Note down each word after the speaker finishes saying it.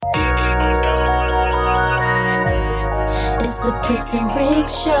Brixxx and Rixxx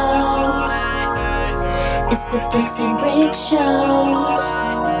show. It's the Brixxx and Rixxx show.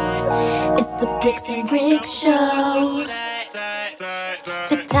 It's the Brixxx and Rixxx show.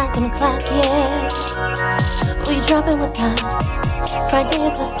 Tick tock on the clock, yeah. We dropping what's hot. Friday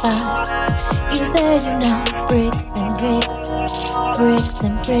is the spot. You there, you know. Brixxx and Rixxx. Brixxx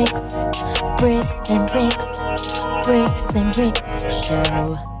and Rixxx. Brixxx and Rixxx. Brixxx and Rixxx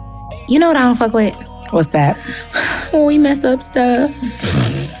show. You know what I don't fuck with? What's that? When we mess up stuff.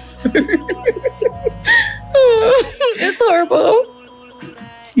 It's horrible.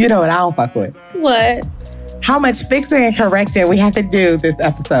 You know what I don't fuck with? What? How much fixing and correcting we have to do this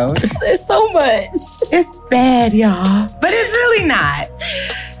episode. It's so much. It's bad, y'all. But it's really not.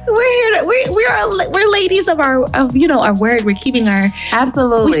 We're here. We're ladies of our word. We're keeping our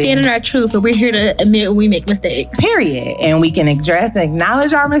Absolutely. We stand in our truth, and we're here to admit when we make mistakes. Period. And we can address and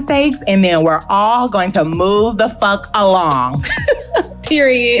acknowledge our mistakes, and then we're all going to move the fuck along.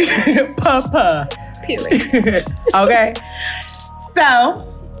 Period. Puh. Period. Okay. So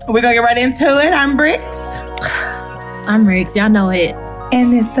we're gonna get right into it. I'm Brixxx. I'm Rixxx. Y'all know it.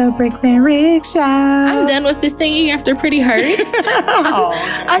 And it's the Brixxx and Rixxx show. I'm done with this singing after Pretty Hurts.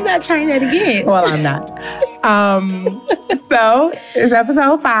 I'm not trying that again. Well, I'm not. So it's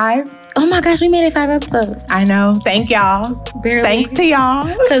episode 5. Oh my gosh, we made it 5 episodes. I know. Thank y'all. Barely. Thanks to y'all.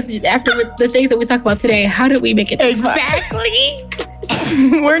 Because after the things that we talk about today, how did we make it this far?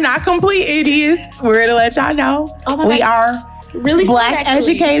 Exactly. We're not complete idiots. We're going to let y'all know. Oh my we gosh. are really Black smart,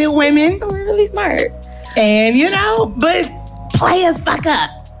 educated women. We're really smart. And, but play us fuck up.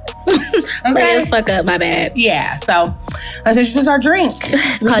 Okay? Play us fuck up, my bad. Yeah, so let's introduce our drink.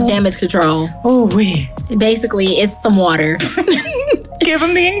 It's called Damage Control. Oh, wait. Basically, it's some water. Give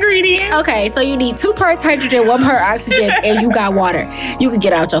them the ingredients. Okay, so you need 2 parts hydrogen, 1 part oxygen, and you got water. You can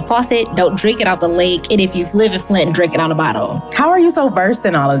get out your faucet, don't drink it out the lake, and if you live in Flint, drink it out of a bottle. How are you so versed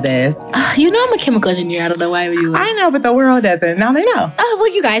in all of this? You know I'm a chemical engineer. I don't know why you. I know, but the world doesn't. Now they know. Oh,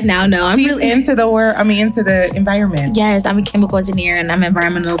 well, you guys now know. I'm She's really into the world. Into the environment. Yes, I'm a chemical engineer, and I'm an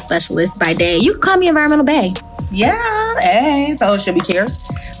environmental specialist by day. You can call me Environmental Bae. Yeah. Hey, so should we cheers?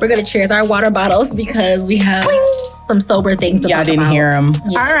 We're going to cheers our water bottles because we have some sober things to Y'all talk didn't about. hear them.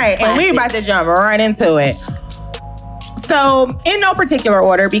 Yeah, all right, and we're about to jump right into it. So, in no particular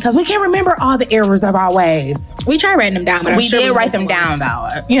order, because we can't remember all the errors of our ways. We tried writing them down, but we did write them down, though.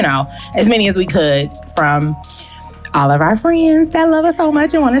 As many as we could from all of our friends that love us so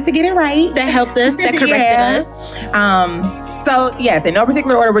much and want us to get it right. That helped us, that corrected us. So, yes, in no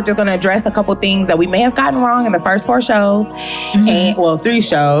particular order, we're just going to address a couple things that we may have gotten wrong in the first 4 shows. Mm-hmm. 3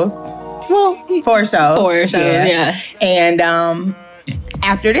 shows. Well, 4 shows. 4 shows, yeah. And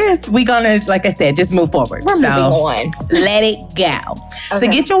after this, we're going to, like I said, just move forward. We're moving on. Let it go. Okay.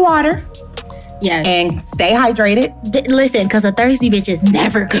 So get your water. Yes. And stay hydrated. Listen, because a thirsty bitch is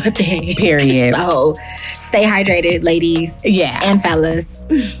never a good thing. Period. So stay hydrated, ladies. Yeah. And fellas.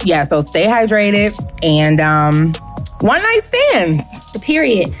 Yeah, so stay hydrated. And one night stands.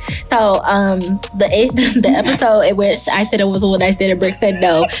 Period. So the episode in which I said it was a one night stand and Brixxx said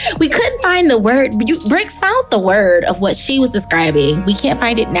no, we couldn't find the word. Brixxx found the word of what she was describing. We can't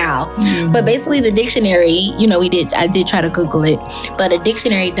find it now. Mm-hmm. But basically the dictionary, I did try to Google it, but a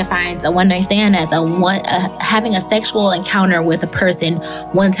dictionary defines a one night stand as having a sexual encounter with a person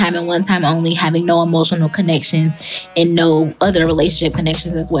one time and one time only, having no emotional connections and no other relationship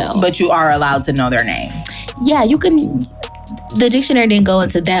connections as well. But you are allowed to know their name. Yeah, you can. The dictionary didn't go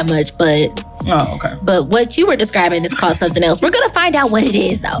into that much, but okay. But what you were describing is called something else. We're gonna find out what it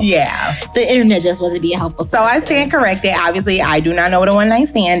is, though. Yeah, the internet just wasn't being helpful. So I stand corrected. Obviously, I do not know what a one night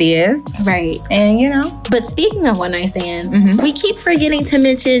stand is. Right, and But speaking of one night stands, we keep forgetting to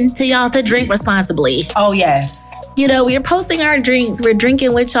mention to y'all to drink responsibly. Oh yes. We're posting our drinks. We're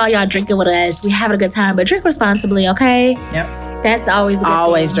drinking with y'all. Y'all drinking with us. We having a good time, but drink responsibly, okay? Yep. That's always a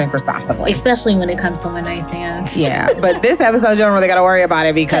good thing. Drink responsibly. Especially when it comes to one night stands. Yeah, but this episode, you don't really got to worry about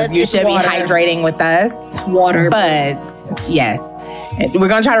it because you should be hydrating with us. Water. But, yes. We're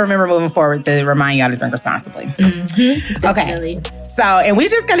going to try to remember moving forward to remind y'all to drink responsibly. Mm-hmm. Okay. So, and we're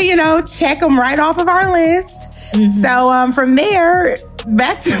just going to, check them right off of our list. Mm-hmm. So, from there,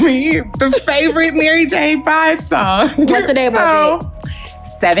 back to me, the favorite Mary J. Blige song. What's the name of it?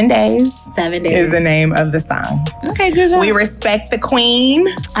 7 Days. 7 Days is the name of the song. Okay, good job. We respect the queen.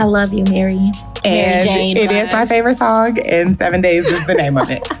 I love you, Mary. And Jane it is my favorite song, and 7 Days is the name of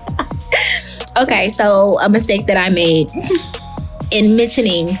it. Okay, so a mistake that I made in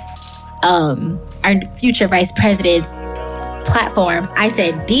mentioning our future vice president's platforms, I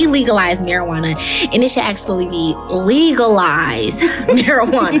said delegalize marijuana, and it should actually be legalize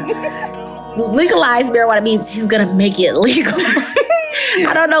marijuana. legalize marijuana means she's gonna make it legal.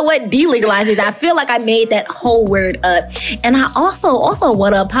 I don't know what delegalize is. I feel like I made that whole word up. And I also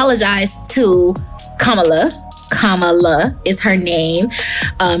want to apologize to Kamala. Kamala is her name.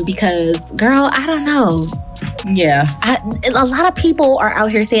 Because, girl, I don't know. Yeah. A lot of people are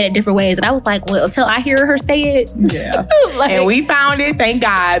out here saying it different ways. And I was like, well, until I hear her say it. Yeah. And we found it, thank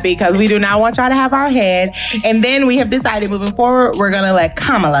God, because we do not want y'all to have our head. And then we have decided moving forward, we're going to let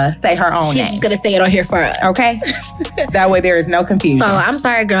Kamala say her own name. She's going to say it on here for us. Okay? That way there is no confusion. So I'm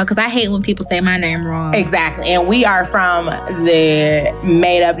sorry, girl, because I hate when people say my name wrong. Exactly. And we are from the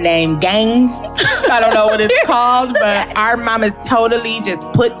made-up name gang. I don't know what it's called, but our mamas totally just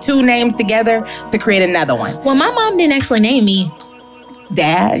put two names together to create another one. Well, my mom didn't actually name me.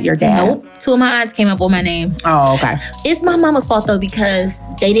 Dad? Your dad? Nope. Two of my aunts came up with my name. Oh, okay. It's my mama's fault, though, because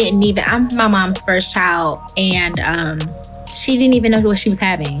they didn't even... I'm my mom's first child, and she didn't even know what she was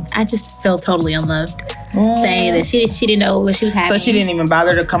having. I just feel totally unloved saying that she didn't know what she was having. So she didn't even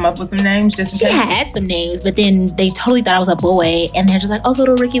bother to come up with some names just in case? She had some names, but then they totally thought I was a boy, and they're just like, oh,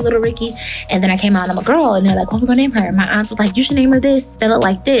 little Ricky. And then I came out and I'm a girl, and they're like, what are we gonna name her? And my aunt was like, you should name her this, spell it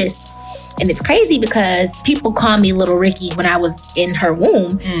like this. And it's crazy because people call me Little Ricky when I was in her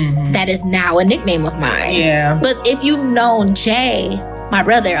womb. Mm-hmm. That is now a nickname of mine. Yeah. But if you've known Jay, my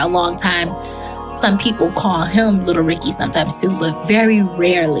brother, a long time, some people call him Little Ricky sometimes too, but very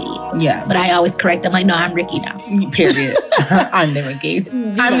rarely. Yeah. But I always correct them like, no, I'm Ricky now. Period. I'm the Ricky.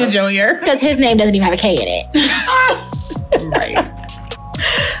 I'm the junior. Because his name doesn't even have a K in it. Right.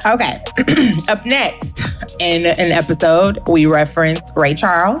 Okay. Up next, in an episode, we referenced Ray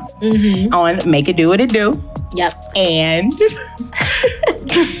Charles on Make It Do What It Do. Yep. And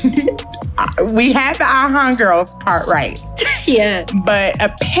we had the Uh-huh Girls part right. Yeah. But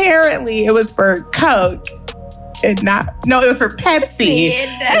apparently it was for Coke and not... No, it was for Pepsi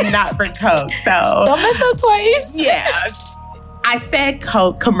and not for Coke. So... Don't mess up twice. Yeah. I said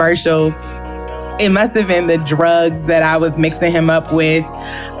Coke commercials. It must have been the drugs that I was mixing him up with.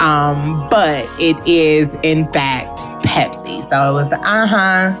 But it is, in fact, Pepsi. So it was the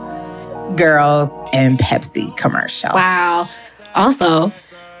Uh-huh Girls and Pepsi commercial. Wow. Also,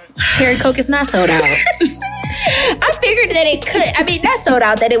 Cherry Coke is not sold out. I figured that it could. I mean, not sold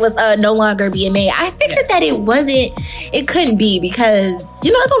out, that it was no longer being made. I figured that it couldn't be because,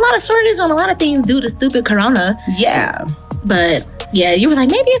 there's a lot of shortage on a lot of things due to stupid Corona. Yeah. But, yeah, you were like,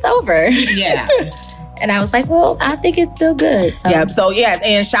 maybe it's over. Yeah. And I was like, well, I think it's still good. So. Yeah. So, yes.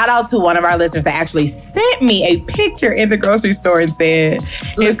 And shout out to one of our listeners that actually sent me a picture in the grocery store and said,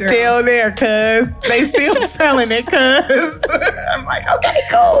 it's still there, cuz. They still selling it, cuz. I'm like, okay,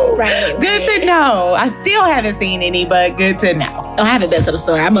 cool. Right. Good to know. I still haven't seen any, but good to know. Oh, I haven't been to the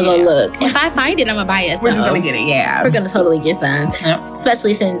store. I'm going to go look. If I find it, I'm going to buy it. We're just going to get it, yeah. We're going to totally get some. Yep.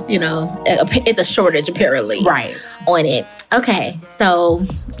 Especially since, it's a shortage, apparently. Right. On it. Okay, so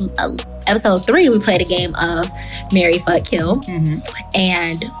episode 3, we played a game of Marry, Fuck, Kill. Mm-hmm.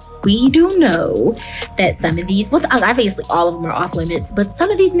 And we do know that some of these, well, obviously all of them are off limits, but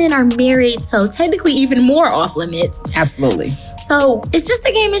some of these men are married, so technically even more off limits. Absolutely. So it's just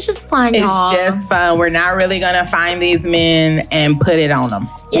a game. It's just fun, y'all. It's just fun. We're not really going to find these men and put it on them.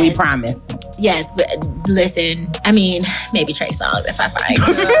 Yes. We promise. Yes, but listen, I mean, maybe Trey Songz if I find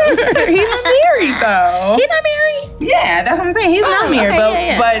him. He's not married, though. He's not married? Yeah, that's what I'm saying. He's not married,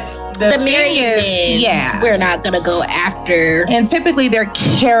 okay, but the married men, yeah, we're not going to go after. And typically they're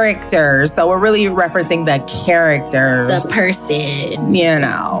characters, so we're really referencing the characters. The person.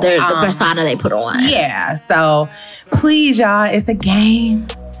 The persona they put on. Yeah, so please, y'all, it's a game.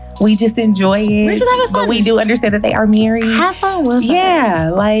 We just enjoy it. We're just having fun. But we do understand that they are married. Have fun with it.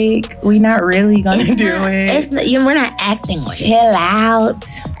 Yeah, like, we're not really going to do it. We're not acting like Chill out.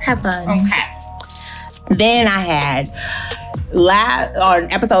 Have fun. Okay. Then I had,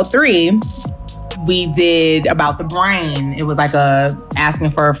 on episode 3, we did about the brain. It was like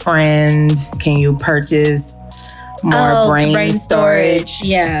asking for a friend. Can you purchase more brain storage?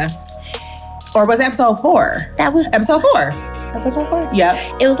 Yeah. Or was it episode 4? That was episode 4. That's episode 4?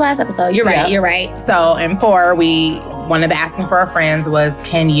 Yep. It was last episode. You're right. Yep. You're right. So in 4, one of the asking for our friends was,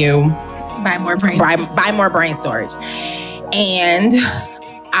 can you buy more brain storage? And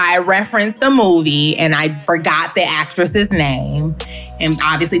I referenced the movie and I forgot the actress's name. And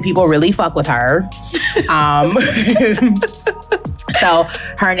obviously people really fuck with her. So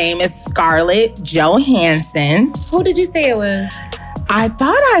her name is Scarlett Johansson. Who did you say it was? I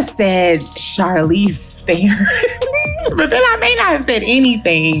thought I said Charlize Theron. But then I may not have said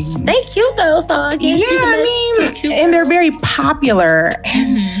anything. They cute though, so I guess and they're very popular.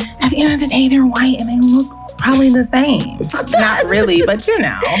 And at the end of the day, they're white and they look probably the same. Not really, but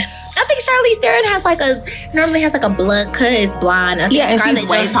I think Charlize Theron normally has like a blunt cut, is blonde. I think and she's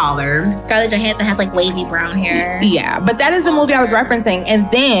way taller. Scarlett Johansson has like wavy brown hair. Yeah, but that is the movie I was referencing. And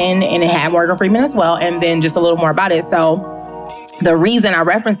it had Morgan Freeman as well. And then just a little more about it. So the reason I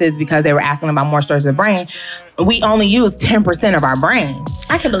referenced is because they were asking about more stories of the brain. We only use 10% of our brain.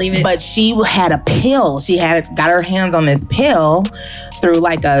 I can believe it. But she had a pill. She got her hands on this pill through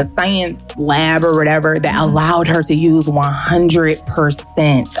like a science lab or whatever that allowed her to use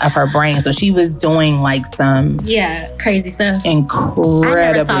 100% of her brain. So she was doing like some crazy stuff.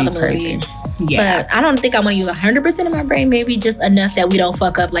 Incredibly crazy. Yeah. But I don't think I want to use 100% of my brain. Maybe just enough that we don't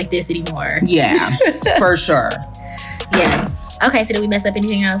fuck up like this anymore. Yeah, for sure. Yeah. Okay, so do we mess up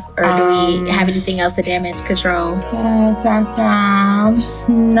anything else? Or do we have anything else to damage control?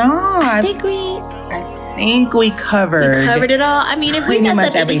 No. I think we covered. We covered it all. I mean, if we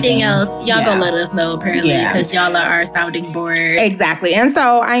mess up anything else, y'all gonna let us know, apparently, because y'all are our sounding board. Exactly. And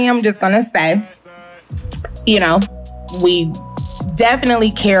so I am just gonna say, we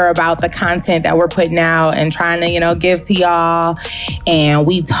definitely care about the content that we're putting out and trying to, give to y'all. And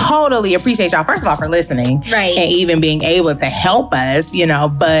we totally appreciate y'all, first of all, for listening. Right. And even being able to help us,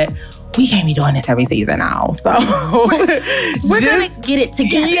 but we can't be doing this every season now. So we're going to get it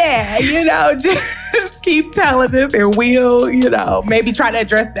together. Yeah, just keep telling us and we'll, maybe try to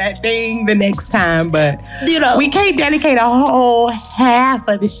address that thing the next time. But, we can't dedicate a whole half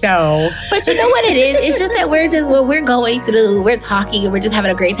of the show. But you know what it is? It's just that we're going through, we're talking and we're just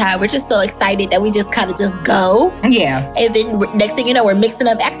having a great time. We're just so excited that we just kind of just go. Yeah. And then next thing you know, we're mixing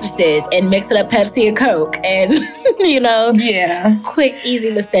up actresses and mixing up Pepsi and Coke and, Yeah. quick,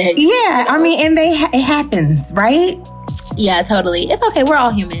 easy mistakes. Yeah. I mean, and it happens, right? Yeah, totally. It's okay. We're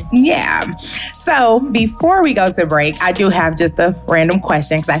all human. Yeah. So before we go to break, I do have just a random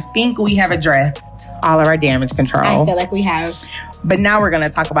question because I think we have addressed all of our damage control. I feel like we have. But now we're going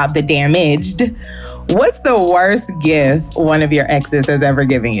to talk about the damaged. What's the worst gift one of your exes has ever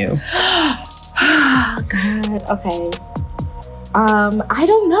given you? Oh, God. Okay. I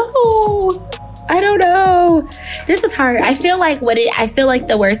don't know. This is hard. I feel like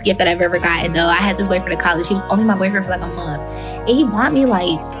the worst gift that I've ever gotten, though, I had this boyfriend in college. He was only my boyfriend for like a month. And he bought me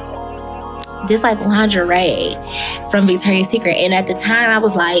like this like lingerie from Victoria's Secret. And at the time I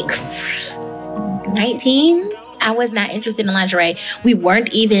was like 19. I was not interested in lingerie. We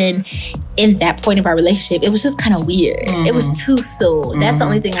weren't even in that point of our relationship. It was just kind of weird. Mm-hmm. It was too soon. That's the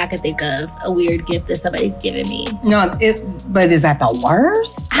only thing I could think of. A weird gift that somebody's given me. No, but is that the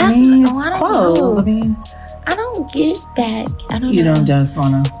worst? I mean, it's clothes. I don't get back. I don't know. You don't just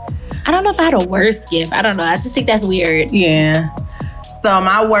want to... I don't know if I had a worst gift. I don't know. I just think that's weird. Yeah. So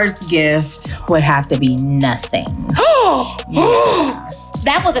my worst gift would have to be nothing. Yeah.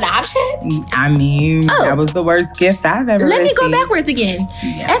 That was an option? I mean, that was the worst gift I've ever received. Let me go backwards again.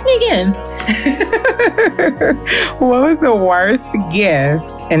 Yeah. Ask me again. What was the worst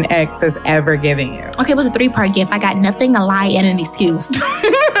gift an ex has ever given you? Okay, it was a 3-part gift. I got nothing, a lie, and an excuse.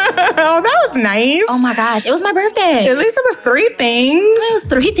 Oh, that was nice. Oh my gosh, it was my birthday. At least it was 3 things. It was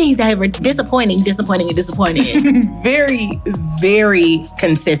 3 things that were disappointing. Very, very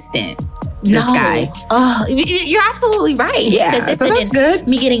consistent. This guy. Oh, you're absolutely right. Yeah, so that's good.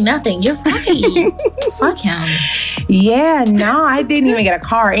 Me getting nothing. You're right. Fuck him. Yeah, no, I didn't even get a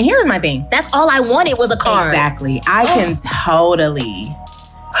card. And here's my thing. That's all I wanted was a card. Exactly. I can totally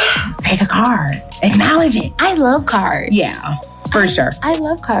take a card. Acknowledge it. I love cards. Yeah, for sure. I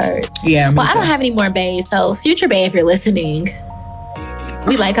love cards. Yeah, well, I don't have any more bays, so future bae, if you're listening,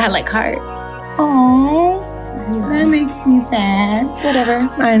 I like cards. Aww. That makes me sad. Whatever.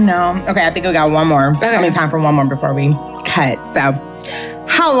 I know. Okay, I think we got one more. Okay. I mean, time for one more before we cut. So,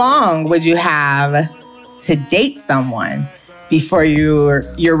 how long would you have to date someone before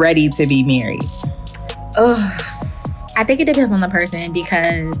you're ready to be married? I think it depends on the person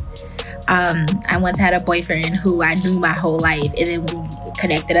because I once had a boyfriend who I knew my whole life, and then we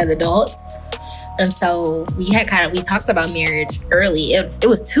connected as adults. And so we talked about marriage early. It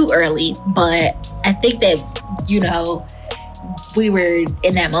was too early, but I think that, we were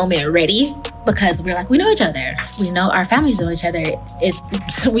in that moment ready because we're like, we know each other. We know our families know each other.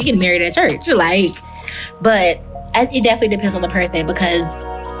 We get married at church. But it definitely depends on the person because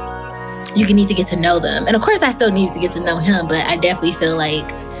you can need to get to know them. And of course, I still need to get to know him, but I definitely feel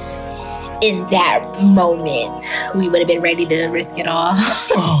like in that moment, we would have been ready to risk it all.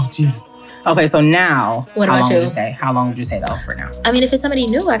 Oh, Jesus. Okay, so now, what about you? How long would you say though for now? I mean, if it's somebody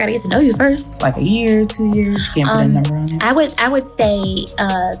new, I gotta get to know you first. Like a year, 2 years? You can't put a number on it? I would say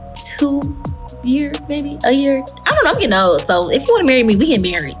 2 years, maybe a year. I don't know. I'm getting old, so if you want to marry me, we get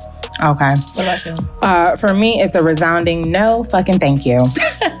married. Okay. What about you? For me, it's a resounding no fucking thank you.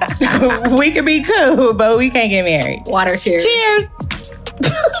 We could be cool, but we can't get married. Water cheers. Cheers.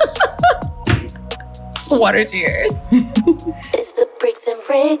 Water cheers. It's the Brixxx and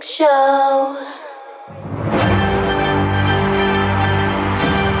Brixxx Show.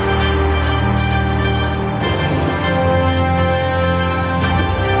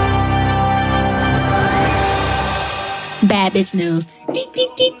 Bad bitch news.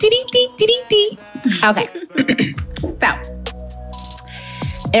 Okay. So,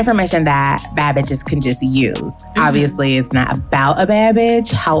 information that bad bitches can just use. Obviously, it's not about a bad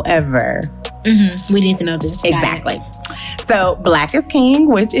bitch. However, We need to know this. exactly. So, Black is King,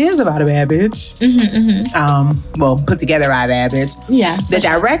 which is about a bad bitch. Well, put together by a bad bitch. Yeah. The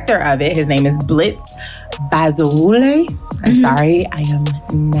director of it, his name is Blitz Bazawule. I'm sorry, I am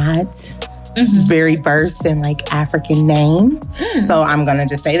not very versed in like African names. So I'm gonna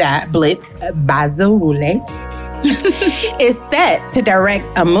just say that. Blitz Bazawule is set to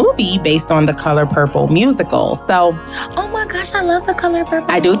direct a movie based on the Color Purple musical. So Oh my gosh, I love The Color Purple.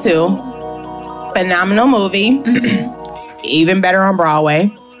 I do too. Phenomenal movie. Even better on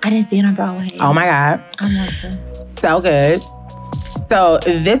Broadway. I didn't see it on Broadway. Oh my God. I want to. So good. So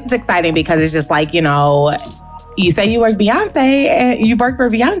this is exciting because it's just like, you know, you say you work Beyonce and you work for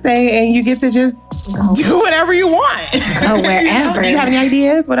Beyonce and you get to just do whatever you want. Go wherever. Do you have any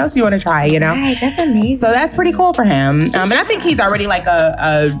ideas? What else do you want to try, you know? Right, that's amazing. So that's pretty cool for him. And I think he's already like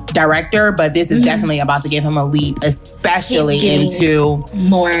a director, but this is definitely about to give him a leap, especially into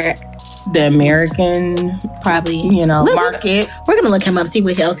more the American, probably, you know, market. We're going to look him up, see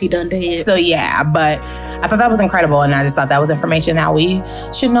what else he done did. So yeah, but I thought that was incredible, and I just thought that was information that we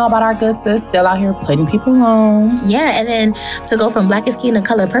should know about our good sis still out here putting people on. Yeah, and then to go from Black is King to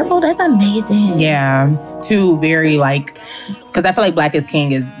Color Purple, that's amazing. Yeah, two very like, because I feel like Black is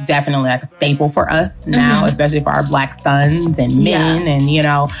King is definitely like a staple for us now, especially for our Black sons and men, and you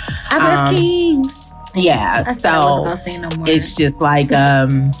know, I birth kings. Yeah, I wasn't gonna say no more. It's just like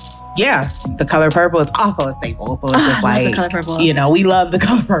yeah, The Color Purple is also a staple, so it's just like, The Color Purple. You know, we love The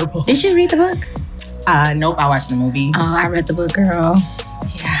Color Purple. Did you read the book? Nope, I watched the movie. Oh, I read the book, girl.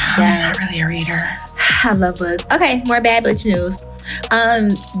 Yeah, I'm not really a reader. I love books. Okay, more bad bitch news.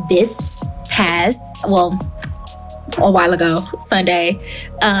 This past, well, a while ago, Sunday,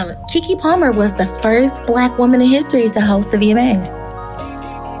 Keke Palmer was the first Black woman in history to host the VMAs.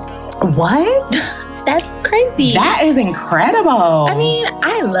 What? That's crazy. That is incredible. I mean,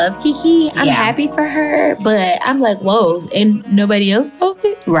 I love Keke. I'm happy for her, but I'm like, whoa, and nobody else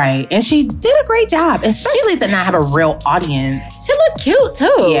hosted? Right. And she did a great job, especially to not have a real audience. She looked cute,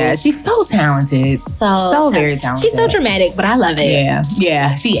 too. Yeah, she's so talented. So very talented. She's so dramatic, but I love it.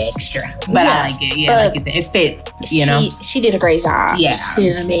 Yeah, she extra. But I like it. Yeah, like you said, it fits, you know? She did a great job. Yeah. She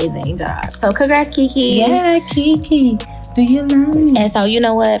did an amazing job. So congrats, Keke. Yeah, Keke. Do you love me? And so, you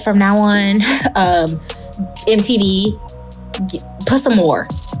know what? From now on, MTV, put some more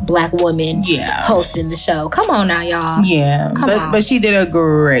Black women hosting the show. Come on now, y'all. Yeah. But she did a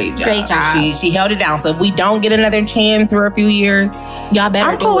great job. Great job. She held it down. So if we don't get another chance for a few years, y'all better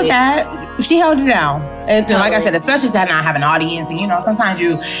I'm cool with that. She held it down. And like I said, especially to not have an audience. And, you know, sometimes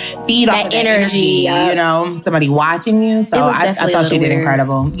you feed off of that energy, you know, somebody watching you. So I thought she did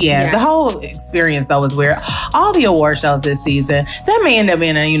incredible. Yeah. The whole experience, though, was weird. All the award shows this season, that may end up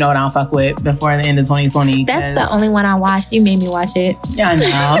being a, you know what, I don't fuck with before the end of 2020. That's the only one I watched. You made me watch it. I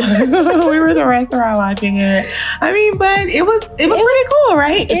know. We were at the restaurant watching it. I mean, but it was pretty cool,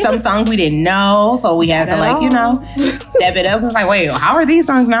 right? Some songs we didn't know. So we had to, like, you know, step it up. It's like, wait, how are these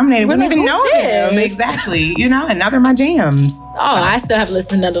songs nominated? We didn't even know them. Exactly. You know, and now they're my jams. Oh, I still have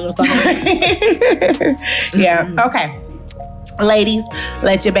listened to them songs. Yeah. Okay. Ladies,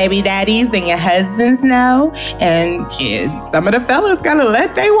 let your baby daddies and your husbands know. And kids, some of the fellas gotta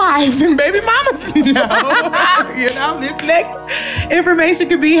let their wives and baby mamas know. You know, this next information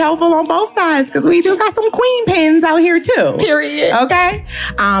could be helpful on both sides because we do got some queen pins out here too. Period. Okay.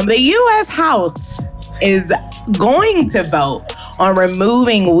 The U.S. House is going to vote on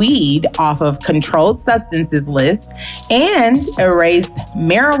removing weed off of controlled substances list and erase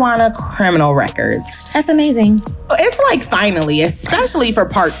marijuana criminal records. That's amazing. It's like finally, especially for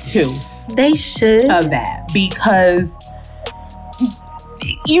part 2. They should. Of that, because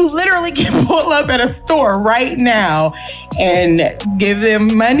you literally can pull up at a store right now and give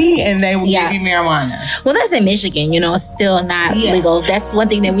them money and they will give you marijuana. Well, that's in Michigan, it's still not legal. That's one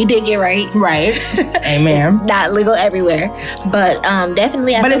thing that we did get right. Right. Amen. It's not legal everywhere. But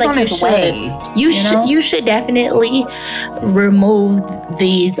definitely I feel like you should. You should definitely remove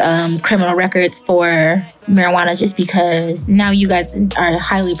these criminal records for marijuana, just because now you guys are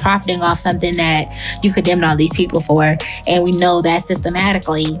highly profiting off something that you condemned all these people for. And we know that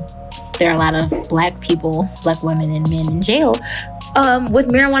systematically there are a lot of black women and men in jail with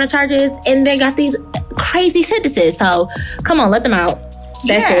marijuana charges, and they got these crazy sentences. So come on, let them out.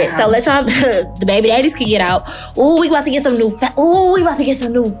 That's it. So let y'all, the baby daddies can get out. We about to get a new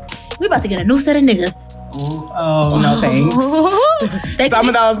set of niggas. Oh, no thanks. Some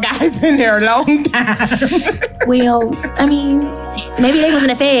of those guys been there a long time. Well, I mean, maybe they was in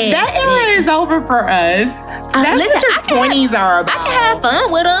the Fed. That era is over for us. That's what your 20s are about. I can have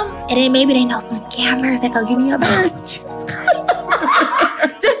fun with them. And then maybe they know some scammers that go give me your purse. Jesus Christ.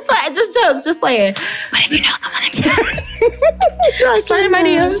 just jokes, just playing. But if you know someone like slide in my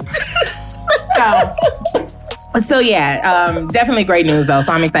DMs. So yeah, definitely great news though.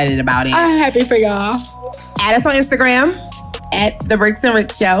 So I'm excited about it. I'm happy for y'all. Add us on Instagram at the Brixxx and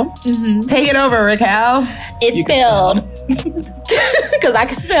Rixxx Show. Mm-hmm. Take it over, Raquel. It's spelled because I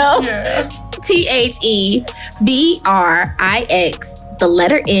can spell. Yeah. TheBrix, the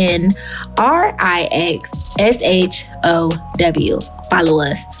letter N, RIXSHOW. Follow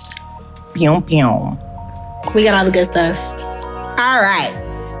us. Pew pew. We got all the good stuff. All right.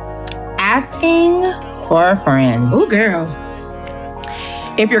 Asking for a friend. Ooh, girl.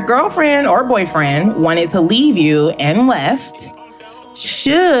 If your girlfriend or boyfriend wanted to leave you and left,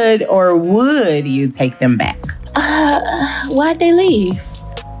 should or would you take them back? Why'd they leave?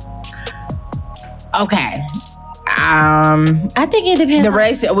 Okay. I think it depends. The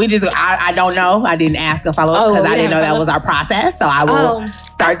relationship, I don't know. I didn't ask a follow-up because I didn't know that was our process. So I will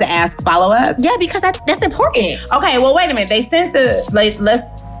start to ask follow-ups. Yeah, because that's important. Okay, well, wait a minute. They sent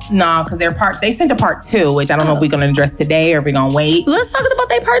because they sent a part 2, which I don't know if we're going to address today or if we're going to wait. Let's talk about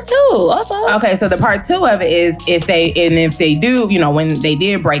their part 2 also. Okay, so the part 2 of it is if they do, when they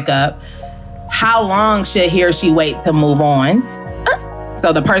did break up, how long should he or she wait to move on?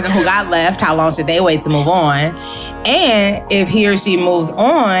 So the person who got left, how long should they wait to move on? And if he or she moves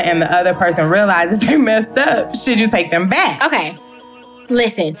on and the other person realizes they messed up, should you take them back? Okay.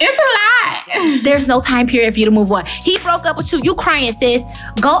 Listen. It's a lot. There's no time period for you to move on. He broke up with you. You crying, sis.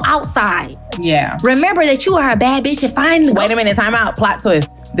 Go outside. Yeah. Remember that you are a bad bitch and Wait a minute. Time out. Plot twist.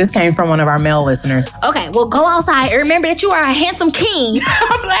 This came from one of our male listeners. Okay, well, go outside and remember that you are a handsome king.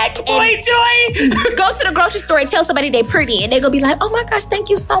 Black boy joy. Go to the grocery store and tell somebody they're pretty. And they're going to be like, oh my gosh, thank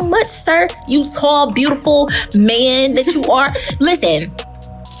you so much, sir. You tall, beautiful man that you are. Listen,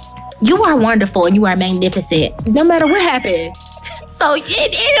 you are wonderful and you are magnificent. No matter what happened. So it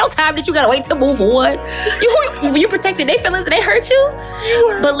ain't no time that you got to wait to move on. You protected their feelings and they hurt you.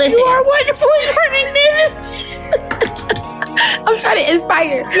 But listen. You are wonderful. You are magnificent. I'm trying to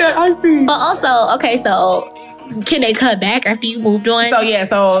inspire. Yeah, I see. But also, okay, so can they come back after you moved on?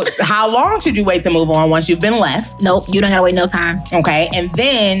 So how long should you wait to move on once you've been left? Nope, you don't gotta wait no time. Okay, and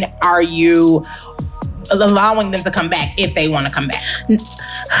then are you allowing them to come back if they want to come back?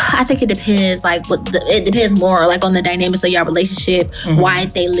 I think it depends. It depends more on the dynamics of your relationship. Mm-hmm. Why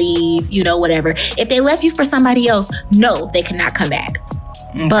they leave, whatever. If they left you for somebody else, no, they cannot come back.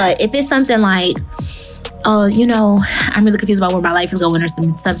 Okay. But if it's something like, oh, I'm really confused about where my life is going or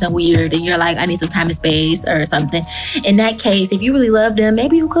something weird, and you're like, I need some time and space or something. In that case, if you really love them,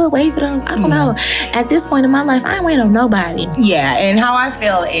 maybe you could wait for them. I don't know. At this point in my life, I ain't waiting on nobody. Yeah, and how I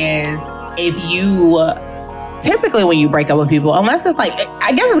feel is if you... typically when you break up with people, unless it's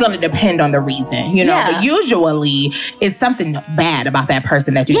I guess it's going to depend on the reason, Yeah. But usually it's something bad about that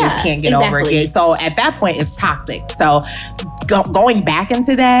person that you just can't get over again. So at that point, it's toxic. So going back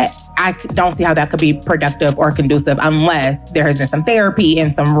into that, I don't see how that could be productive or conducive unless there has been some therapy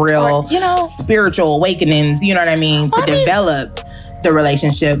and some real, spiritual awakenings, you know what I mean, to develop the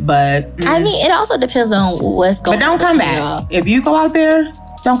relationship. But I mean, it also depends on what's going on. But don't come back. If you go out there,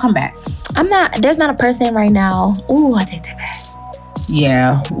 don't come back. There's not a person right now. Ooh, I take that back.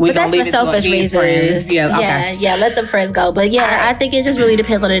 Yeah, but that's for selfish reasons. Friends. Yeah, okay. Yeah, let the friends go. But yeah, I think it just really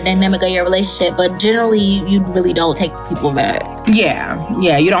depends on the dynamic of your relationship. But generally, you really don't take people back.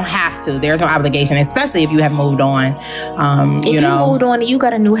 Yeah, you don't have to. There's no obligation, especially if you have moved on. If you moved on and you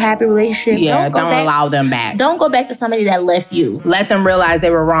got a new happy relationship, don't allow them back. Don't go back to somebody that left you. Let them realize they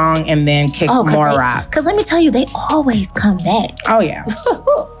were wrong and then kick more rocks. Because let me tell you, they always come back. Oh yeah.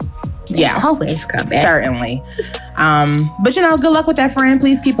 Yeah. Always come back. Certainly. But good luck with that friend.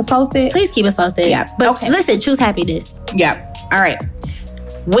 Please keep us posted. Yeah. But listen, choose happiness. Yep. All right.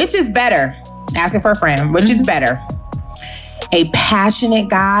 Which is better? Asking for a friend. Which is better? A passionate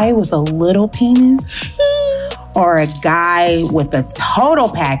guy with a little penis or a guy with a total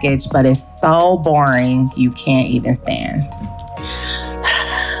package but is so boring you can't even stand?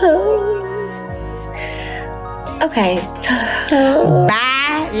 Okay.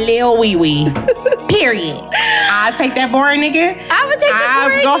 Bye, Lil Wee Wee. Period. I'll take that boring nigga. I'll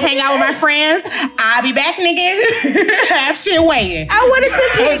go hang out with my friends. I'll be back, nigga. Have shit waiting. I wanted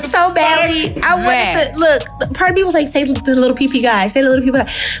to pick so badly. I wanted to look. Part of me was like, say the little PP guy, say the little PP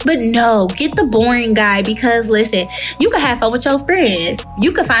guy, but no, get the boring guy because listen, you can have fun with your friends.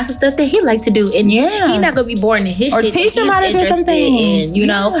 You can find some stuff that he likes to do, and he's not gonna be boring in his or shit. Or teach him how to do some things. You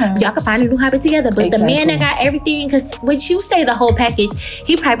know, y'all can find a new hobby together. But the man that got everything, because when you say the whole package,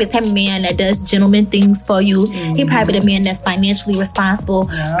 he probably the type of man that does gentleman things for you. He probably the man that's financially responsible.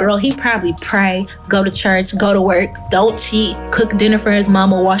 Girl, he probably pray, go to church, go to work, don't cheat, cook dinner for his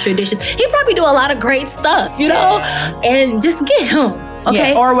mama, wash your dishes. He probably do a lot of great stuff, you know? And just get him.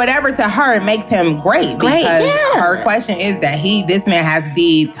 Okay. Yeah, or whatever to her makes him great. Because her question is that this man has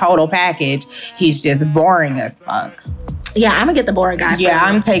the total package. He's just boring as fuck. Yeah, I'm gonna get the boring guy. Yeah,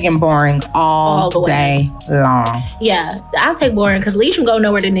 I'm taking boring all the day long. Yeah, I'll take boring because at least you go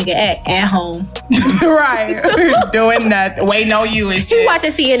know where the nigga at home. Right. Doing nothing, waiting on you and shit. You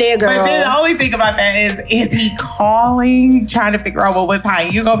watching CNN, girl. But then the only thing about that is he calling, trying to figure out what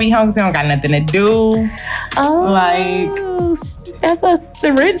time you gonna be home because he don't got nothing to do. That's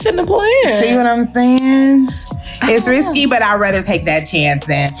the wrench in the plan. See what I'm saying? It's risky, but I'd rather take that chance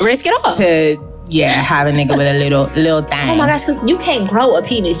than risk it all. Have a nigga with a little thing. Oh my gosh, because you can't grow a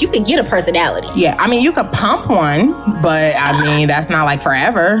penis. You can get a personality. Yeah, I mean, you could pump one, but I mean, that's not like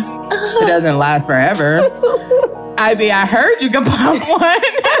forever. It doesn't last forever. I mean, I heard you could pump one.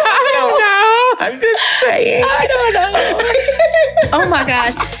 I don't know. I'm just saying. I don't know. Oh my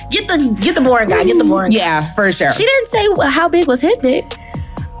gosh. Get the boring guy. Get the boring guy. Yeah, for sure. She didn't say how big was his dick.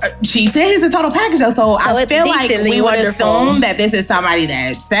 She said he's a total package, though. So I feel like we would assume that this is somebody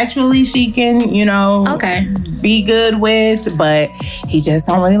that sexually she can, be good with, but he just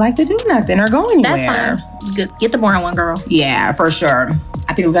don't really like to do nothing or go anywhere. That's fine. Get the boring one, girl. Yeah, for sure.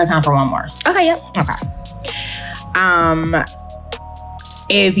 I think we got time for one more. Okay, yep. Okay.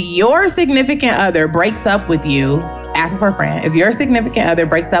 If your significant other breaks up with you, asking for a friend, if your significant other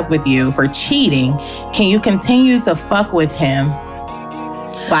breaks up with you for cheating, can you continue to fuck with him?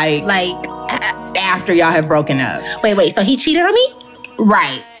 Like after y'all have broken up. Wait, so he cheated on me?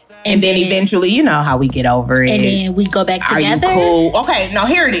 Right. And then eventually, you know how we get over it. And then we go back together? Are you cool? Okay, no,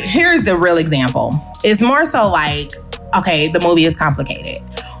 here it is. Here's the real example. It's more so like, okay, the movie is complicated.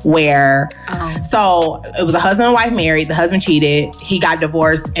 Where, so it was a husband and wife married. The husband cheated. He got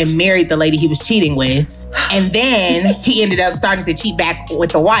divorced and married the lady he was cheating with. And then he ended up starting to cheat back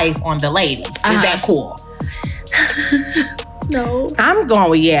with the wife on the lady. Is that cool? No. I'm going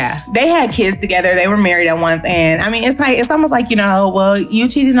with They had kids together. They were married at once. And I mean, it's almost like, well, you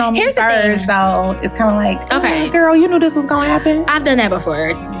cheated on me first. So it's kind of like, okay, girl, you knew this was going to happen. I've done that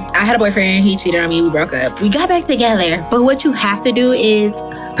before. I had a boyfriend. He cheated on me. We broke up. We got back together. But what you have to do is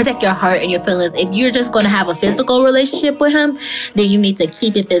protect your heart and your feelings. If you're just going to have a physical relationship with him, then you need to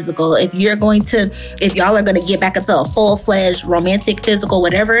keep it physical. If y'all are going to get back into a full-fledged romantic, physical,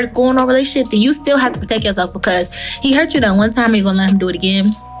 whatever is going on relationship, then you still have to protect yourself because he hurt you that one time. You're going to let him do it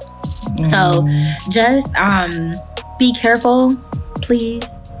again. So just be careful, please.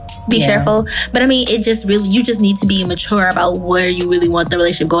 Be careful. But I mean, you just need to be mature about where you really want the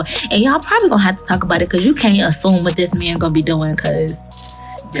relationship going. And y'all probably going to have to talk about it because you can't assume what this man going to be doing because,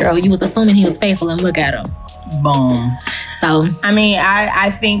 girl, you was assuming he was faithful and look at him. Boom. So, I mean, I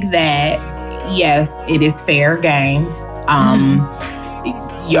think that, yes, it is fair game.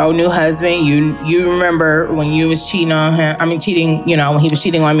 Your new husband, you remember when you was cheating on him. I mean, cheating, when he was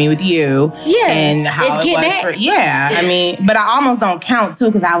cheating on me with you. Yeah. And how it was I mean, but I almost don't count too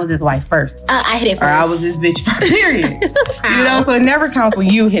because I was his wife first. I hit it first. Or I was his bitch first, period. So it never counts when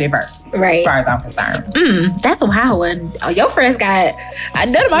you hit it first. Right. As far as I'm concerned. That's a wild one. Oh, your friends got...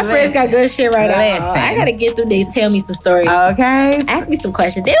 None of my friends got good shit right now. I gotta get through there. Tell me some stories. Okay. Ask me some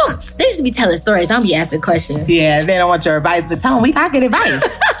questions. They just be telling stories. Don't be asking questions. Yeah, they don't want your advice, but tell them we got good advice.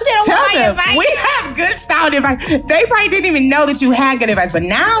 They don't want my advice. We have good sound advice. They probably didn't even know that you had good advice, but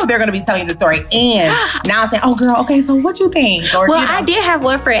now they're gonna be telling you the story and now saying, oh girl, okay, so what you think? Or, I did have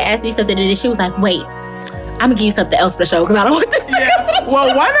one friend ask me something and she was like, wait, I'm gonna give you something else for the show because I don't want this to go to the show.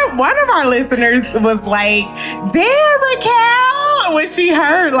 Well, one of our listeners was like, damn, Raquel, when she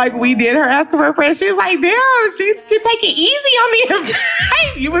heard like we did her ask for a friend, she was like, damn, she can take it easy on me.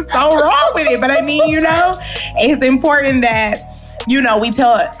 you was so wrong with it. But I mean, it's important that, we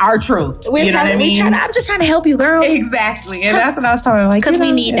tell our truth. I'm just trying to help you, girl. Exactly. And that's what I was telling her. Like, because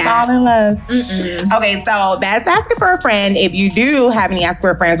we need that. All in love. Okay, so that's asking for a friend. If you do have any ask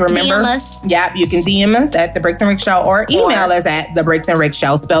for a friends, remember. DM us. Yep, you can DM us at the Brixxx and Rixxx Show or email us at the Brixxx and Rixxx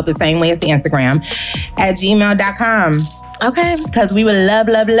Show, spelled the same way as the Instagram, at gmail.com. Okay. Because we would love,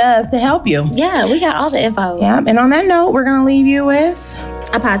 love, love to help you. Yeah, we got all the info. Yeah, and on that note, we're going to leave you with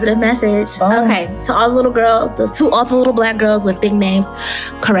a positive message. Oh. Okay, to all the little girls, all the little black girls with big names,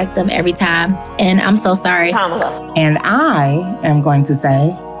 correct them every time. And I'm so sorry. Kamala. And I am going to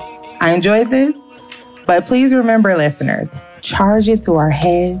say, I enjoyed this, but please remember, listeners, charge it to our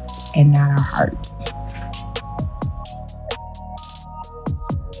heads and not our hearts.